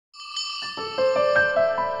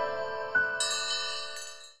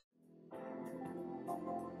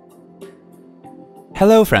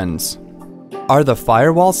Hello friends! Are the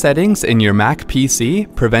firewall settings in your Mac PC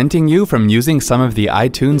preventing you from using some of the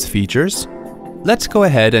iTunes features? Let's go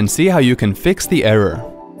ahead and see how you can fix the error.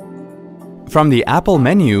 From the Apple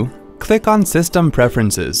menu, click on System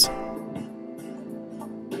Preferences.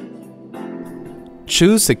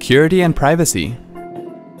 Choose Security and Privacy.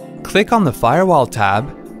 Click on the Firewall tab,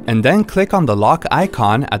 and then click on the lock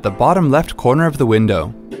icon at the bottom left corner of the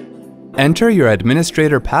window. Enter your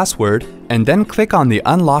administrator password and then click on the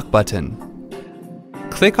Unlock button.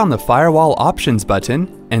 Click on the Firewall Options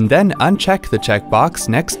button and then uncheck the checkbox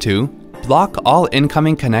next to Block all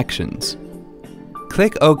incoming connections.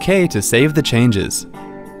 Click OK to save the changes.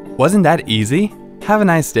 Wasn't that easy? Have a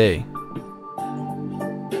nice day.